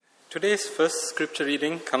Today's first scripture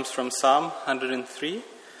reading comes from Psalm 103,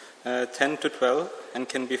 10 to 12, and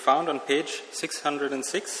can be found on page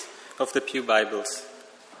 606 of the Pew Bibles.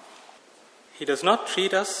 He does not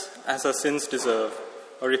treat us as our sins deserve,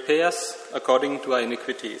 or repay us according to our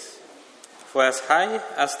iniquities. For as high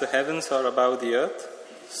as the heavens are above the earth,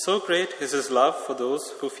 so great is his love for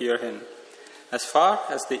those who fear him. As far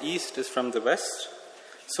as the east is from the west,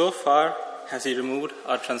 so far has he removed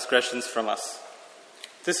our transgressions from us.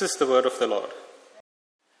 This is the word of the Lord.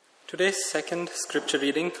 Today's second scripture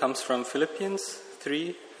reading comes from Philippians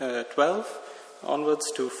 3:12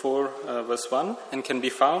 onwards to 4 verse 1 and can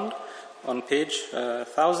be found on page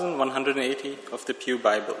 1180 of the Pew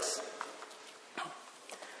Bibles.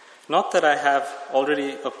 Not that I have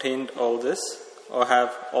already obtained all this or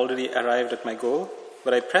have already arrived at my goal,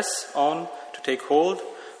 but I press on to take hold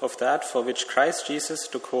of that for which Christ Jesus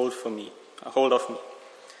took hold of me.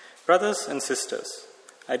 Brothers and sisters,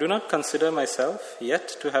 I do not consider myself yet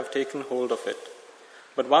to have taken hold of it.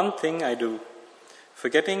 But one thing I do,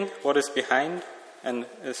 forgetting what is behind and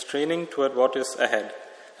straining toward what is ahead,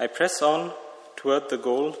 I press on toward the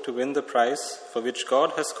goal to win the prize for which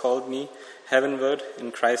God has called me heavenward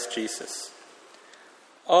in Christ Jesus.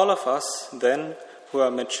 All of us, then, who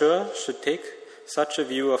are mature should take such a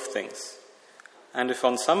view of things. And if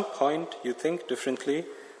on some point you think differently,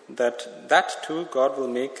 that too God will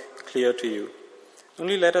make clear to you.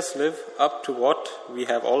 Only let us live up to what we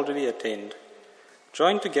have already attained.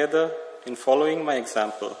 Join together in following my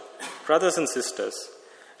example, brothers and sisters,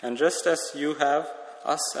 and just as you have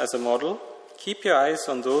us as a model, keep your eyes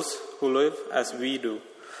on those who live as we do.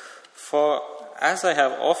 For as I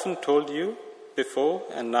have often told you before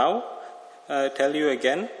and now tell you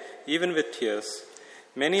again, even with tears,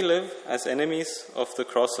 many live as enemies of the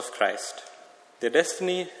cross of Christ. Their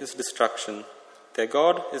destiny is destruction, their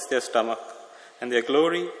God is their stomach, and their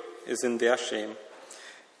glory is in their shame.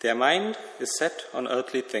 Their mind is set on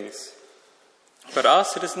earthly things. But our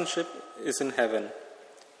citizenship is in heaven,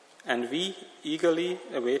 and we eagerly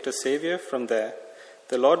await a Savior from there,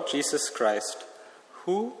 the Lord Jesus Christ,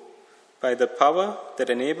 who, by the power that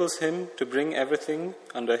enables him to bring everything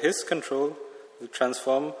under his control, will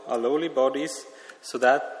transform our lowly bodies so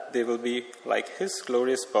that they will be like his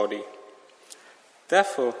glorious body.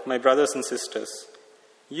 Therefore, my brothers and sisters,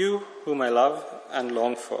 you whom I love and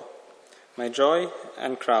long for, my joy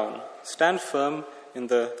and crown, stand firm in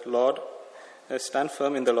the Lord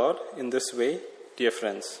in this way, dear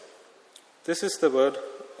friends. This is the word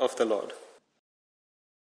of the Lord.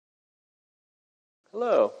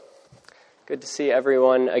 Hello. Good to see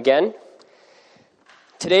everyone again.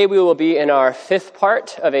 Today we will be in our fifth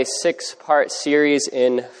part of a 6-part series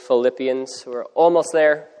in Philippians. We're almost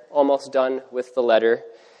there, almost done with the letter.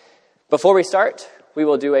 Before we start, we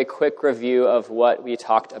will do a quick review of what we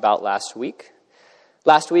talked about last week.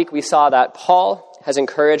 Last week, we saw that Paul has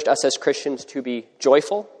encouraged us as Christians to be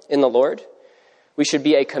joyful in the Lord. We should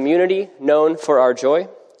be a community known for our joy.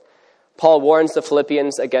 Paul warns the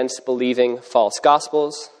Philippians against believing false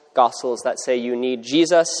gospels that say you need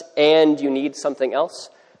Jesus and you need something else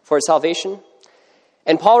for salvation.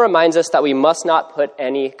 And Paul reminds us that we must not put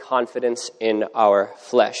any confidence in our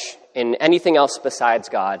flesh, in anything else besides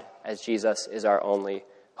God, as Jesus is our only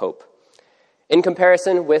hope. In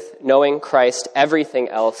comparison with knowing Christ, everything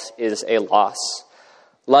else is a loss.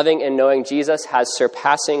 Loving and knowing Jesus has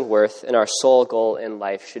surpassing worth, and our sole goal in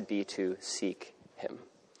life should be to seek him.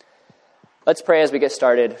 Let's pray as we get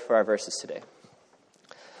started for our verses today.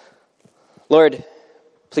 Lord,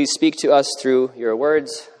 please speak to us through your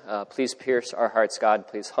words. Please pierce our hearts, God.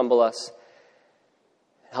 Please humble us.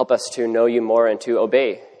 Help us to know you more and to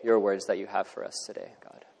obey your words that you have for us today,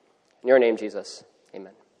 God. In your name, Jesus,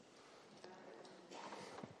 amen.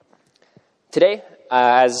 Today,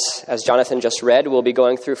 as Jonathan just read, we'll be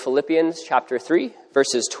going through Philippians chapter 3,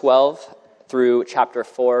 verses 12 through chapter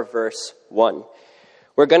 4, verse 1.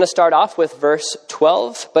 We're going to start off with verse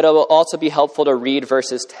 12, but it will also be helpful to read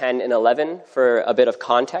verses 10 and 11 for a bit of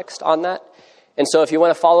context on that. And so if you want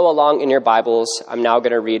to follow along in your Bibles, I'm now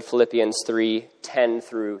going to read Philippians 3, 10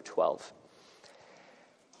 through 12.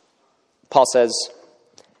 Paul says,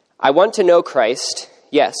 I want to know Christ,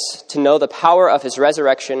 yes, to know the power of his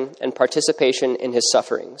resurrection and participation in his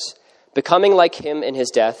sufferings, becoming like him in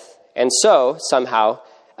his death, and so, somehow,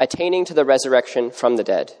 attaining to the resurrection from the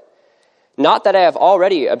dead. Not that I have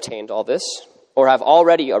already obtained all this, or have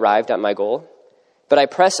already arrived at my goal, but I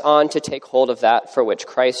press on to take hold of that for which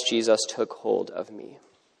Christ Jesus took hold of me.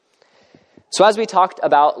 So as we talked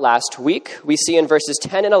about last week, we see in verses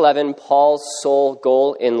 10 and 11 Paul's sole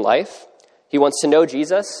goal in life. He wants to know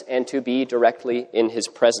Jesus and to be directly in his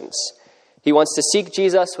presence. He wants to seek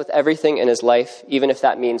Jesus with everything in his life, even if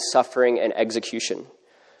that means suffering and execution.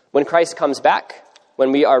 When Christ comes back,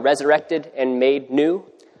 when we are resurrected and made new,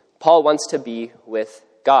 Paul wants to be with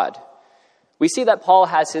God. We see that Paul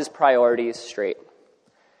has his priorities straight.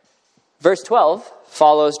 Verse 12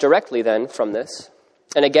 follows directly then from this.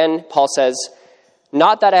 And again, Paul says,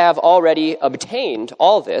 "Not that I have already obtained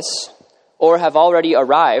all this, or have already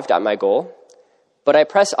arrived at my goal, but I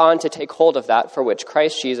press on to take hold of that for which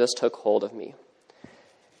Christ Jesus took hold of me."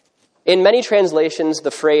 In many translations,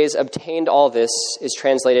 the phrase "obtained all this" is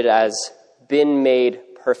translated as "been made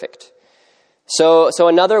perfect." So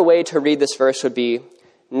another way to read this verse would be,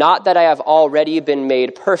 "Not that I have already been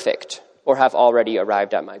made perfect, or have already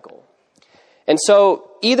arrived at my goal." And so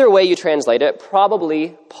either way you translate it,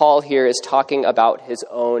 probably Paul here is talking about his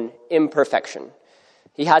own imperfection.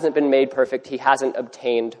 He hasn't been made perfect. He hasn't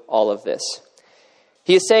obtained all of this.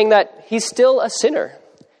 He is saying that he's still a sinner.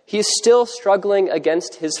 He is still struggling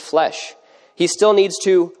against his flesh. He still needs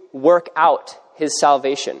to work out his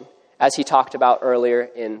salvation, as he talked about earlier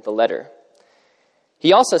in the letter.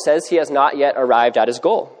 He also says he has not yet arrived at his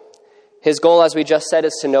goal. His goal, as we just said,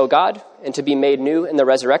 is to know God and to be made new in the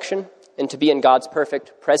resurrection and to be in God's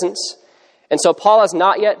perfect presence. And so Paul has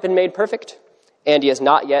not yet been made perfect, and he has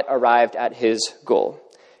not yet arrived at his goal.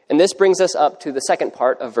 And this brings us up to the second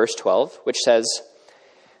part of verse 12, which says,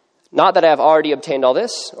 "Not that I have already obtained all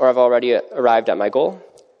this, or have already arrived at my goal,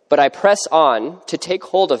 but I press on to take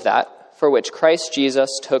hold of that for which Christ Jesus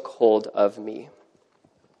took hold of me."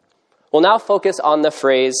 We'll now focus on the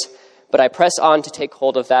phrase, "But I press on to take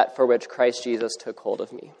hold of that for which Christ Jesus took hold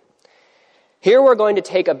of me." Here we're going to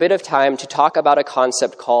take a bit of time to talk about a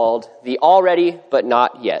concept called the already but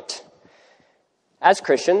not yet. As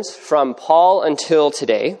Christians, from Paul until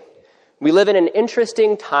today, we live in an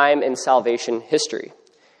interesting time in salvation history.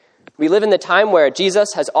 We live in the time where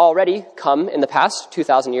Jesus has already come in the past,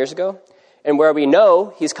 2,000 years ago, and where we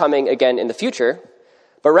know he's coming again in the future.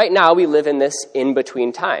 But right now we live in this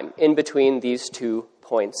in-between time, in between these 2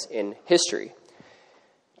 points in history.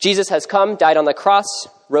 Jesus has come, died on the cross,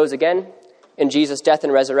 rose again. In Jesus' death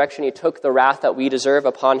and resurrection, he took the wrath that we deserve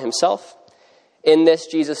upon himself. In this,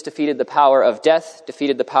 Jesus defeated the power of death,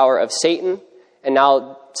 defeated the power of Satan, and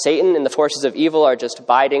now Satan and the forces of evil are just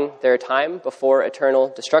biding their time before eternal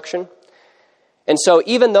destruction. And so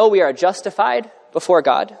even though we are justified before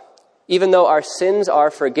God, even though our sins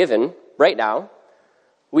are forgiven right now,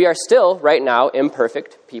 we are still right now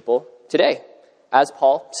imperfect people today, as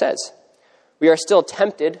Paul says. We are still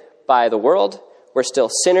tempted by the world, we're still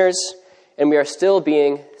sinners, and we are still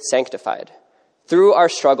being sanctified. Through our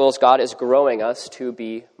struggles, God is growing us to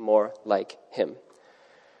be more like him.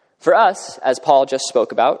 For us, as Paul just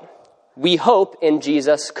spoke about, we hope in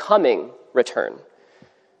Jesus' coming return.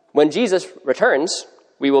 When Jesus returns,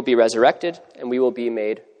 we will be resurrected and we will be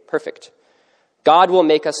made perfect. God will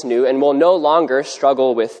make us new and will no longer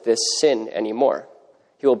struggle with this sin anymore.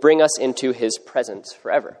 He will bring us into his presence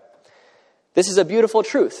forever. This is a beautiful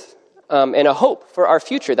truth and a hope for our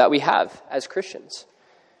future that we have as Christians.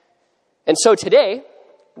 And so today,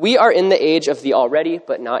 we are in the age of the already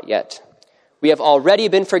but not yet. We have already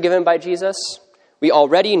been forgiven by Jesus. We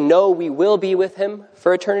already know we will be with him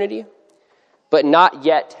for eternity, but not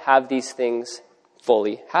yet have these things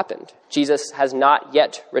fully happened. Jesus has not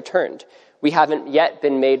yet returned. We haven't yet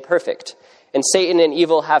been made perfect, and Satan and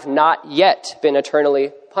evil have not yet been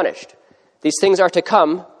eternally punished. These things are to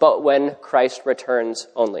come, but when Christ returns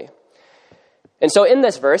only. And so in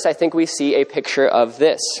this verse, I think we see a picture of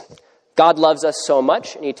this. God loves us so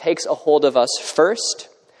much, and he takes a hold of us first.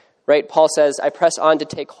 Right? Paul says, "I press on to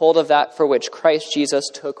take hold of that for which Christ Jesus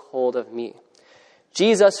took hold of me."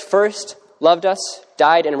 Jesus first loved us,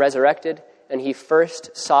 died and resurrected, and he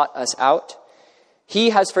first sought us out.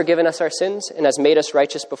 He has forgiven us our sins and has made us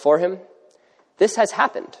righteous before him. This has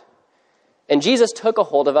happened. And Jesus took a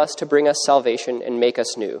hold of us to bring us salvation and make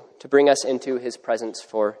us new, to bring us into his presence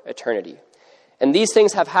for eternity. And these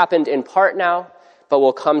things have happened in part now, but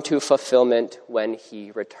will come to fulfillment when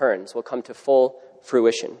he returns, will come to full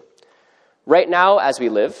fruition. Right now, as we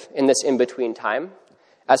live in this in-between time,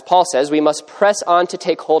 as Paul says, we must press on to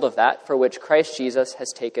take hold of that for which Christ Jesus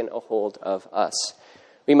has taken a hold of us.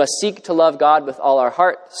 We must seek to love God with all our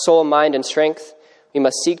heart, soul, mind, and strength. We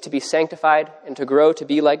must seek to be sanctified and to grow to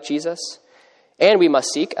be like Jesus. And we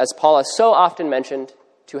must seek, as Paul has so often mentioned,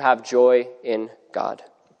 to have joy in God.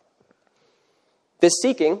 This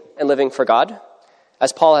seeking and living for God,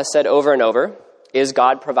 as Paul has said over and over, is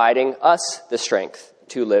God providing us the strength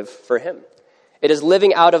to live for him. It is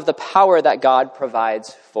living out of the power that God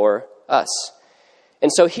provides for us.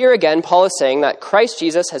 And so here again, Paul is saying that Christ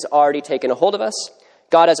Jesus has already taken a hold of us.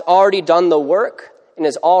 God has already done the work and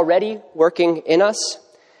is already working in us.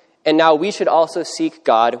 And now we should also seek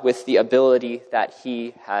God with the ability that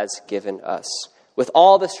he has given us, with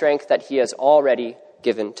all the strength that he has already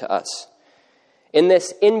given to us. In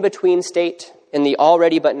this in-between state, in the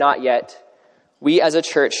already but not yet, we as a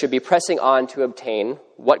church should be pressing on to obtain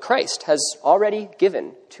what Christ has already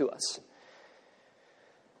given to us.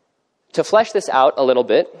 To flesh this out a little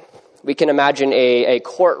bit, we can imagine a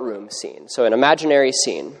courtroom scene, so an imaginary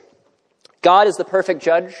scene. God is the perfect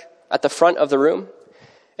judge at the front of the room,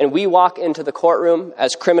 and we walk into the courtroom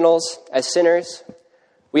as criminals, as sinners.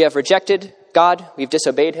 We have rejected God, we've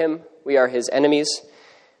disobeyed him, we are his enemies.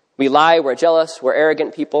 We lie, we're jealous, we're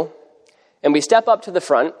arrogant people. And we step up to the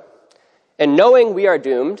front, and knowing we are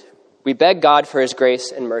doomed, we beg God for his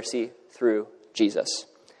grace and mercy through Jesus.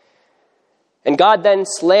 And God then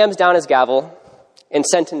slams down his gavel and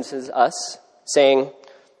sentences us, saying,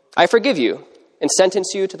 I forgive you and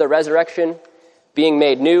sentence you to the resurrection, being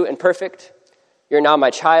made new and perfect. You're now my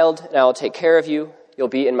child, and I will take care of you. You'll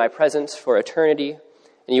be in my presence for eternity,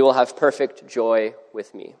 and you will have perfect joy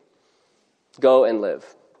with me. Go and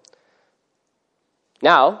live.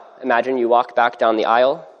 Now, imagine you walk back down the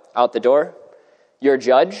aisle, out the door. You're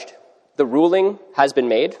judged. The ruling has been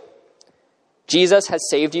made. Jesus has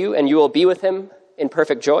saved you, and you will be with him in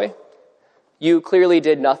perfect joy. You clearly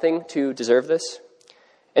did nothing to deserve this.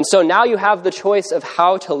 And so now you have the choice of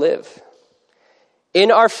how to live.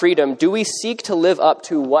 In our freedom, do we seek to live up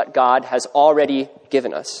to what God has already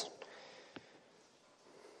given us?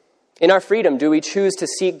 In our freedom, do we choose to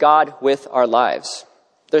seek God with our lives?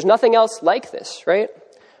 There's nothing else like this, right?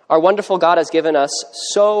 Our wonderful God has given us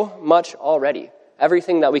so much already,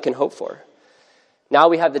 everything that we can hope for. Now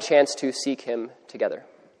we have the chance to seek him together.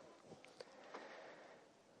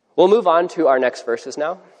 We'll move on to our next verses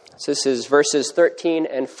now. So this is verses 13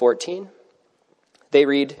 and 14. They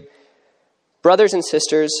read, Brothers and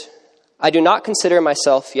sisters, I do not consider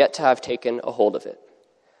myself yet to have taken a hold of it.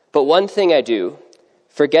 But one thing I do,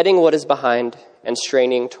 forgetting what is behind and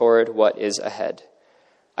straining toward what is ahead.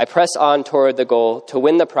 I press on toward the goal to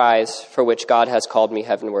win the prize for which God has called me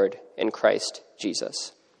heavenward in Christ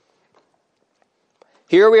Jesus.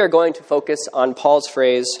 Here we are going to focus on Paul's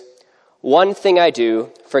phrase, one thing I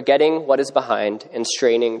do, forgetting what is behind and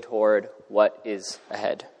straining toward what is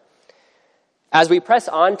ahead. As we press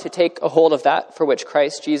on to take a hold of that for which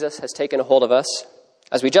Christ Jesus has taken a hold of us,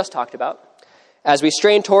 as we just talked about, as we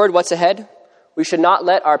strain toward what's ahead, we should not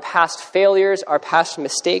let our past failures, our past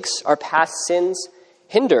mistakes, our past sins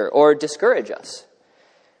hinder or discourage us.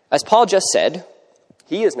 As Paul just said,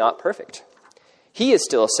 he is not perfect. He is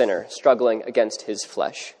still a sinner struggling against his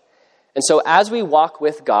flesh. And so as we walk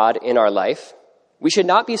with God in our life, we should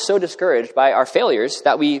not be so discouraged by our failures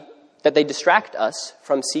that they distract us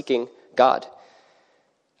from seeking God.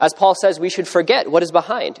 As Paul says, we should forget what is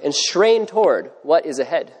behind and strain toward what is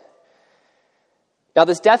ahead. Now,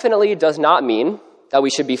 this definitely does not mean that we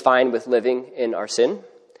should be fine with living in our sin.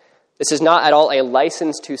 This is not at all a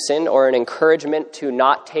license to sin or an encouragement to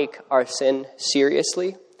not take our sin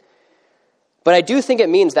seriously. But I do think it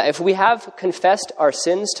means that if we have confessed our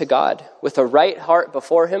sins to God with a right heart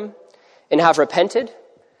before him and have repented,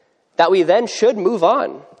 that we then should move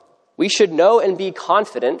on. We should know and be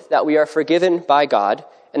confident that we are forgiven by God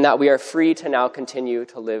and that we are free to now continue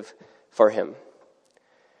to live for him.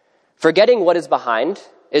 Forgetting what is behind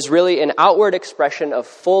is really an outward expression of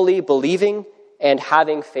fully believing and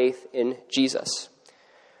having faith in Jesus.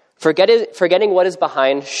 Forgetting what is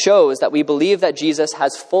behind shows that we believe that Jesus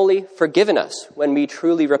has fully forgiven us when we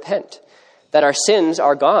truly repent, that our sins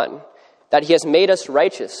are gone, that he has made us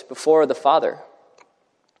righteous before the Father.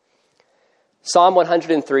 Psalm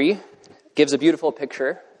 103 gives a beautiful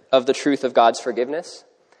picture of the truth of God's forgiveness.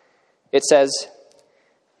 It says,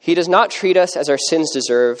 He does not treat us as our sins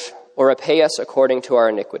deserve or repay us according to our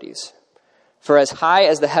iniquities. For as high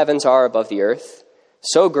as the heavens are above the earth,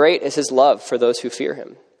 so great is his love for those who fear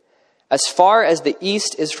him. As far as the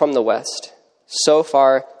east is from the west, so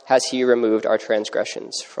far has he removed our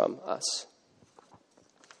transgressions from us.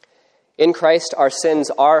 In Christ, our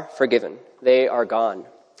sins are forgiven. They are gone.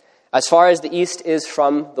 As far as the east is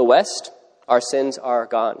from the west, our sins are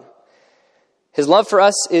gone. His love for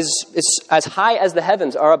us is as high as the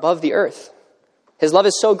heavens are above the earth. His love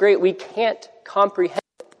is so great we can't comprehend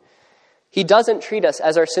it. He doesn't treat us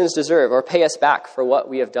as our sins deserve or pay us back for what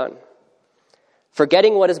we have done.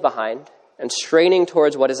 Forgetting what is behind and straining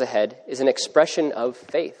towards what is ahead is an expression of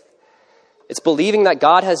faith. It's believing that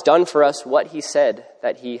God has done for us what he said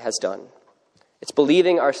that he has done. It's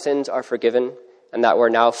believing our sins are forgiven and that we're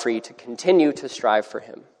now free to continue to strive for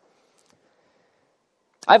him.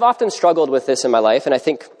 I've often struggled with this in my life, and I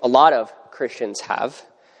think a lot of Christians have.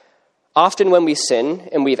 Often when we sin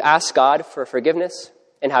and we've asked God for forgiveness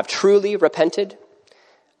and have truly repented,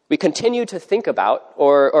 we continue to think about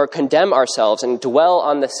or condemn ourselves and dwell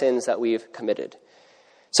on the sins that we've committed.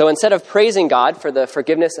 So instead of praising God for the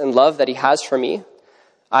forgiveness and love that he has for me,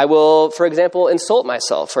 I will, for example, insult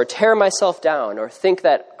myself or tear myself down or think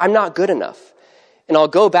that I'm not good enough. And I'll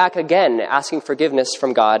go back again asking forgiveness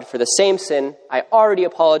from God for the same sin I already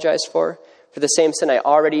apologized for the same sin I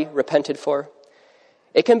already repented for.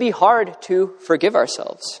 It can be hard to forgive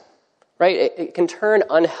ourselves, right? It can turn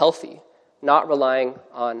unhealthy, not relying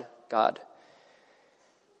on God.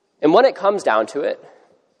 And when it comes down to it,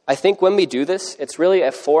 I think when we do this, it's really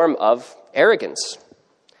a form of arrogance.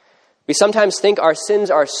 We sometimes think our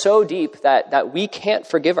sins are so deep that we can't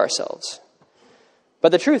forgive ourselves.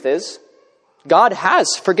 But the truth is, God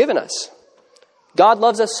has forgiven us. God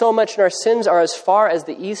loves us so much, and our sins are as far as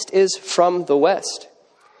the east is from the west.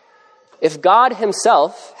 If God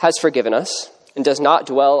himself has forgiven us and does not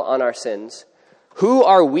dwell on our sins, who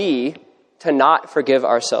are we to not forgive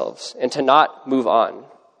ourselves and to not move on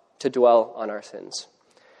to dwell on our sins?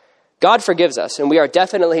 God forgives us, and we are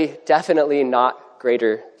definitely not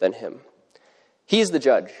greater than him. He's the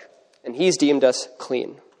judge, and he's deemed us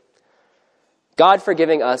clean. God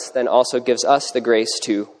forgiving us then also gives us the grace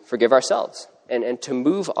to forgive ourselves and to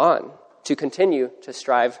move on, to continue to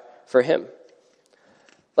strive for him.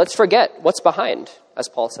 Let's forget what's behind, as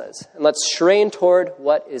Paul says, and let's strain toward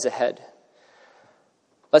what is ahead.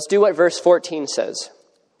 Let's do what verse 14 says.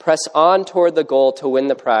 Press on toward the goal to win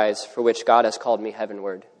the prize for which God has called me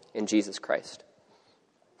heavenward in Jesus Christ.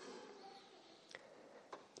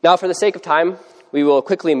 Now, for the sake of time, we will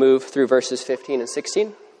quickly move through verses 15 and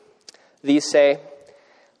 16. These say,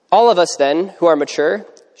 all of us then who are mature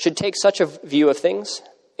should take such a view of things,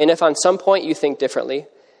 and if on some point you think differently,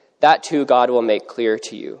 that too God will make clear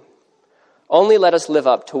to you. Only let us live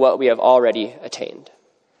up to what we have already attained.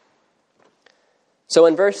 So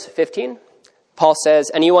in verse 15, Paul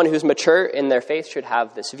says, anyone who's mature in their faith should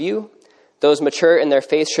have this view. Those mature in their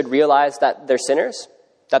faith should realize that they're sinners,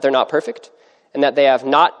 that they're not perfect, and that they have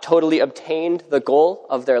not totally obtained the goal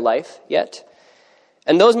of their life yet.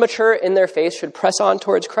 And those mature in their faith should press on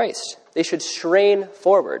towards Christ. They should strain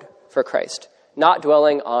forward for Christ, not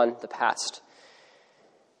dwelling on the past.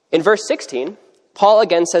 In verse 16, Paul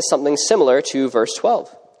again says something similar to verse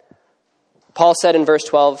 12. Paul said in verse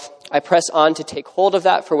 12, I press on to take hold of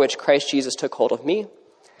that for which Christ Jesus took hold of me.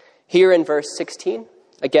 Here in verse 16,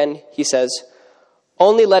 again, he says,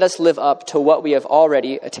 only let us live up to what we have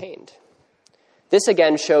already attained. This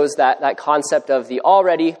again shows that concept of the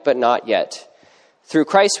already but not yet. Through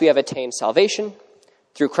Christ we have attained salvation.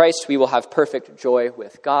 Through Christ we will have perfect joy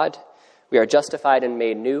with God. We are justified and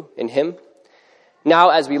made new in him. Now,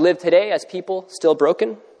 as we live today as people still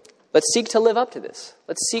broken, let's seek to live up to this.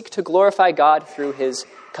 Let's seek to glorify God through his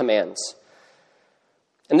commands.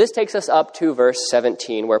 And this takes us up to verse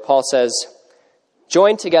 17, where Paul says,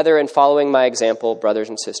 join together in following my example, brothers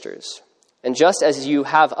and sisters. And just as you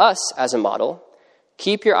have us as a model,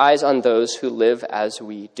 keep your eyes on those who live as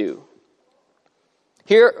we do.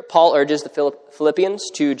 Here, Paul urges the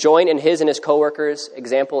Philippians to join in his and his co-workers'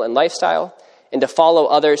 example and lifestyle and to follow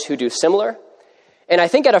others who do similar. And I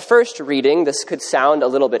think at a first reading, this could sound a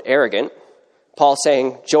little bit arrogant. Paul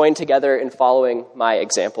saying, join together in following my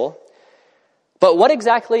example. But what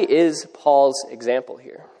exactly is Paul's example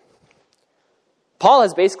here? Paul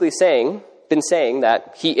has basically been saying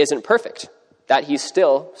that he isn't perfect, that he's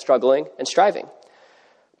still struggling and striving.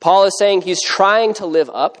 Paul is saying he's trying to live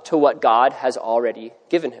up to what God has already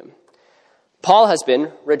given him. Paul has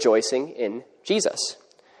been rejoicing in Jesus.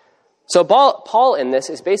 So Paul in this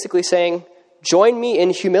is basically saying, join me in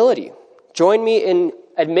humility. Join me in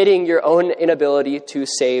admitting your own inability to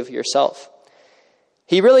save yourself.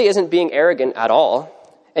 He really isn't being arrogant at all.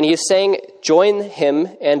 And he is saying, join him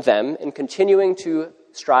and them in continuing to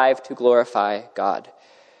strive to glorify God.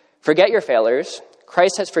 Forget your failures.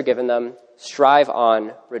 Christ has forgiven them. Strive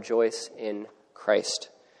on, rejoice in Christ.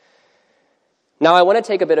 Now, I want to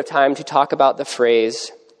take a bit of time to talk about the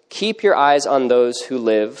phrase, keep your eyes on those who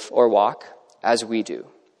live or walk as we do.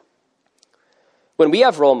 When we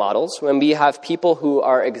have role models, when we have people who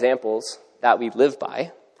are examples that we live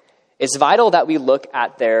by, it's vital that we look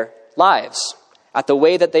at their lives, at the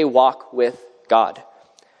way that they walk with God.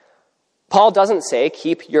 Paul doesn't say,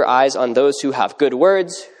 keep your eyes on those who have good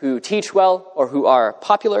words, who teach well, or who are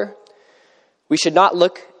popular. We should not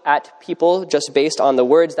look at people just based on the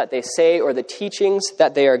words that they say or the teachings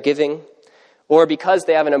that they are giving, or because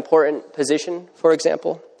they have an important position, for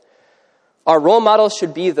example. Our role models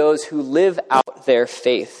should be those who live out out their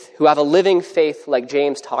faith, who have a living faith like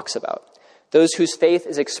James talks about, those whose faith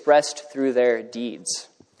is expressed through their deeds.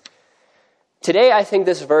 Today, I think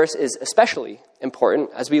this verse is especially important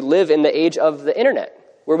as we live in the age of the internet,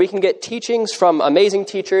 where we can get teachings from amazing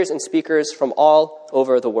teachers and speakers from all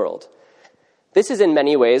over the world. This is in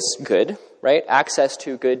many ways good, right? Access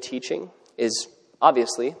to good teaching is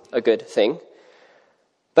obviously a good thing.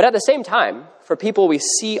 But at the same time, for people we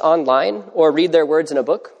see online or read their words in a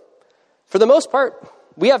book, for the most part,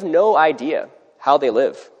 we have no idea how they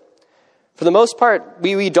live. For the most part,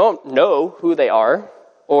 we don't know who they are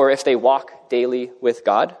or if they walk daily with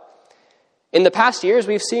God. In the past years,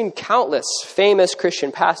 we've seen countless famous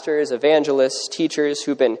Christian pastors, evangelists, teachers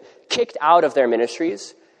who've been kicked out of their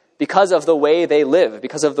ministries because of the way they live,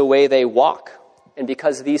 because of the way they walk, and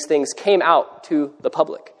because these things came out to the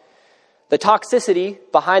public. The toxicity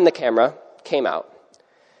behind the camera came out.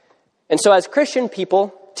 And so as Christian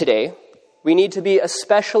people today, we need to be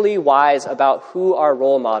especially wise about who our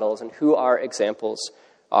role models and who our examples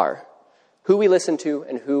are, who we listen to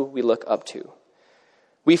and who we look up to.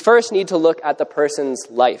 We first need to look at the person's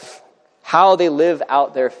life, how they live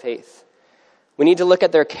out their faith. We need to look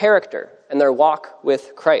at their character and their walk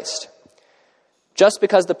with Christ. Just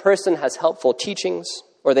because the person has helpful teachings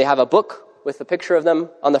or they have a book with a picture of them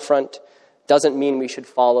on the front doesn't mean we should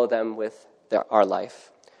follow them with our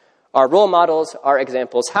life. Our role models, our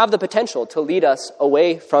examples, have the potential to lead us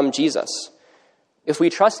away from Jesus. If we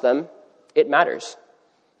trust them, it matters.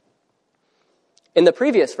 In the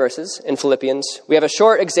previous verses in Philippians, we have a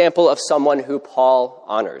short example of someone who Paul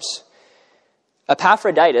honors.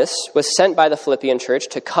 Epaphroditus was sent by the Philippian church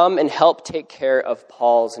to come and help take care of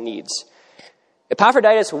Paul's needs.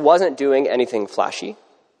 Epaphroditus wasn't doing anything flashy,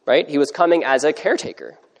 right? He was coming as a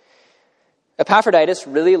caretaker. Epaphroditus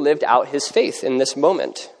really lived out his faith in this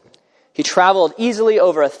moment. He traveled easily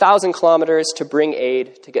over 1,000 kilometers to bring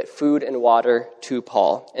aid, to get food and water to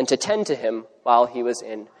Paul, and to tend to him while he was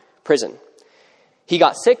in prison. He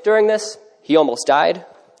got sick during this. He almost died.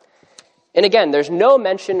 And again, there's no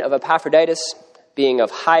mention of Epaphroditus being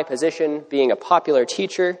of high position, being a popular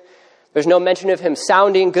teacher. There's no mention of him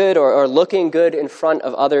sounding good or looking good in front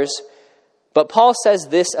of others. But Paul says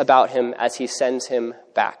this about him as he sends him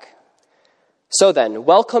back. So then,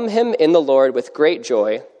 welcome him in the Lord with great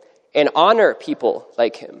joy and honor people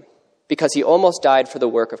like him, because he almost died for the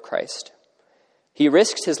work of Christ. He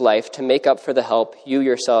risked his life to make up for the help you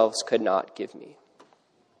yourselves could not give me.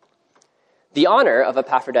 The honor of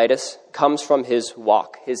Epaphroditus comes from his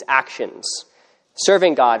walk, his actions,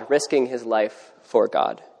 serving God, risking his life for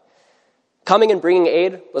God. Coming and bringing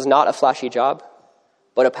aid was not a flashy job,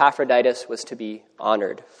 but Epaphroditus was to be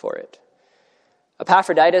honored for it.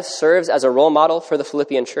 Epaphroditus serves as a role model for the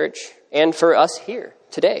Philippian church and for us here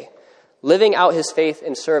today, living out his faith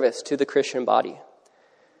in service to the Christian body.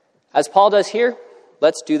 As Paul does here,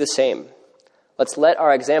 let's do the same. Let's let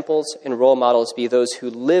our examples and role models be those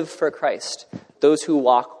who live for Christ, those who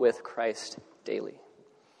walk with Christ daily.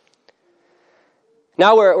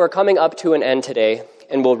 Now we're coming up to an end today,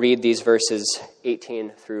 and we'll read these verses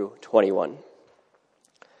 18 through 21.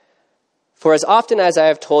 For as often as I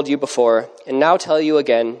have told you before, and now tell you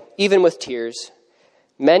again, even with tears,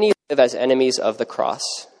 many live as enemies of the cross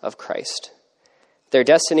of Christ. Their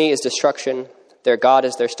destiny is destruction, their God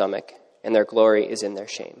is their stomach, and their glory is in their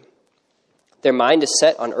shame. Their mind is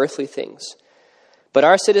set on earthly things, but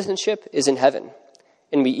our citizenship is in heaven,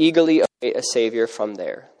 and we eagerly await a Savior from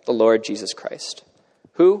there, the Lord Jesus Christ,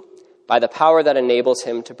 who, by the power that enables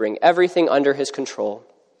him to bring everything under his control,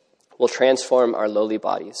 will transform our lowly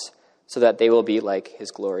bodies so that they will be like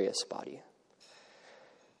his glorious body.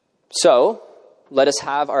 So, let us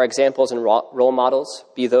have our examples and role models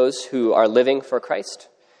be those who are living for Christ,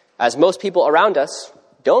 as most people around us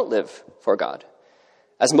don't live for God,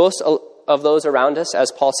 as most of those around us,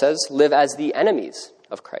 as Paul says, live as the enemies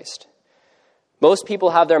of Christ. Most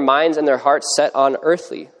people have their minds and their hearts set on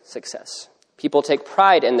earthly success. People take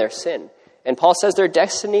pride in their sin, and Paul says their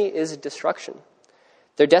destiny is destruction.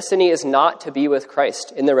 Their destiny is not to be with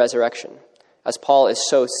Christ in the resurrection, as Paul is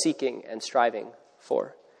so seeking and striving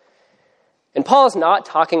for. And Paul is not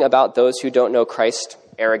talking about those who don't know Christ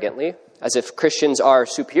arrogantly, as if Christians are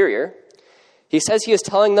superior. He says he is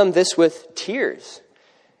telling them this with tears.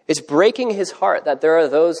 It's breaking his heart that there are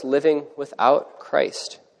those living without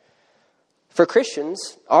Christ. For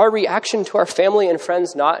Christians, our reaction to our family and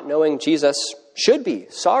friends not knowing Jesus should be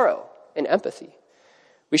sorrow and empathy.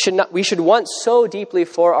 We should want so deeply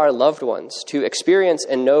for our loved ones to experience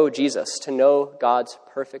and know Jesus, to know God's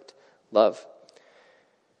perfect love.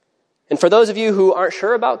 And for those of you who aren't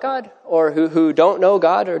sure about God or who don't know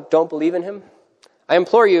God or don't believe in him, I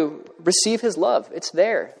implore you, receive his love. It's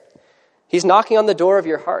there. He's knocking on the door of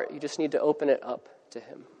your heart. You just need to open it up to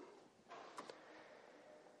him.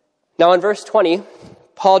 Now in verse 20,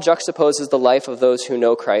 Paul juxtaposes the life of those who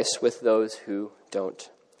know Christ with those who don't.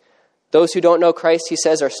 Those who don't know Christ, he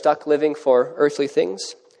says, are stuck living for earthly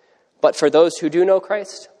things. But for those who do know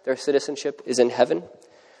Christ, their citizenship is in heaven.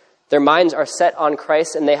 Their minds are set on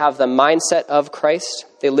Christ, and they have the mindset of Christ.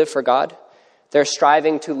 They live for God. They're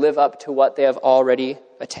striving to live up to what they have already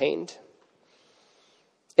attained.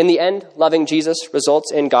 In the end, loving Jesus results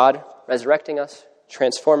in God resurrecting us,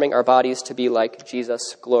 transforming our bodies to be like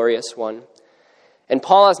Jesus, glorious one. And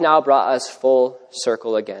Paul has now brought us full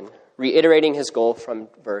circle again, reiterating his goal from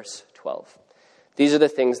verse 12. These are the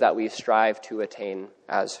things that we strive to attain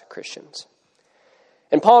as Christians.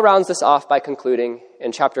 And Paul rounds this off by concluding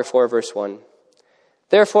in chapter 4, verse 1.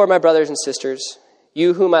 Therefore, my brothers and sisters,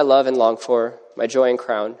 you whom I love and long for, my joy and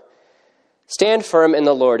crown, stand firm in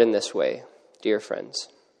the Lord in this way, dear friends.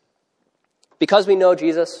 Because we know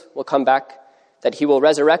Jesus will come back, that he will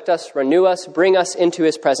resurrect us, renew us, bring us into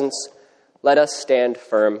his presence, let us stand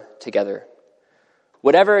firm together.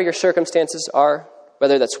 Whatever your circumstances are,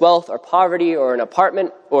 whether that's wealth or poverty or an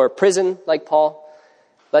apartment or prison like Paul,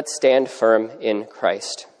 let's stand firm in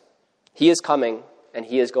Christ. He is coming, and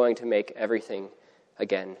he is going to make everything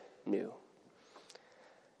again new.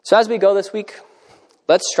 So as we go this week,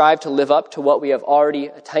 let's strive to live up to what we have already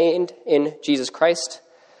attained in Jesus Christ.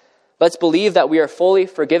 Let's believe that we are fully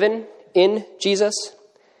forgiven in Jesus.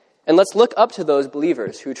 And let's look up to those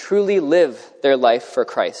believers who truly live their life for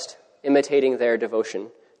Christ, imitating their devotion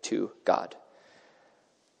to God.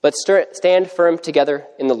 Let's stand firm together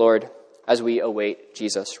in the Lord as we await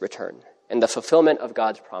Jesus' return and the fulfillment of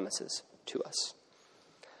God's promises to us.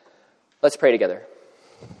 Let's pray together.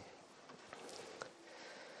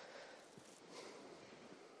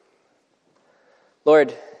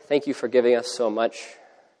 Lord, thank you for giving us so much.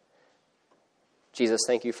 Jesus,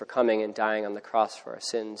 thank you for coming and dying on the cross for our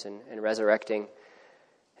sins and resurrecting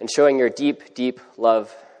and showing your deep, deep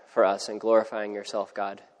love for us and glorifying yourself,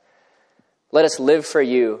 God. Let us live for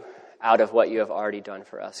you out of what you have already done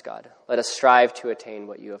for us, God. Let us strive to attain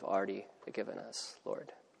what you have already given us,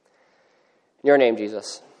 Lord. In your name,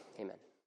 Jesus, amen.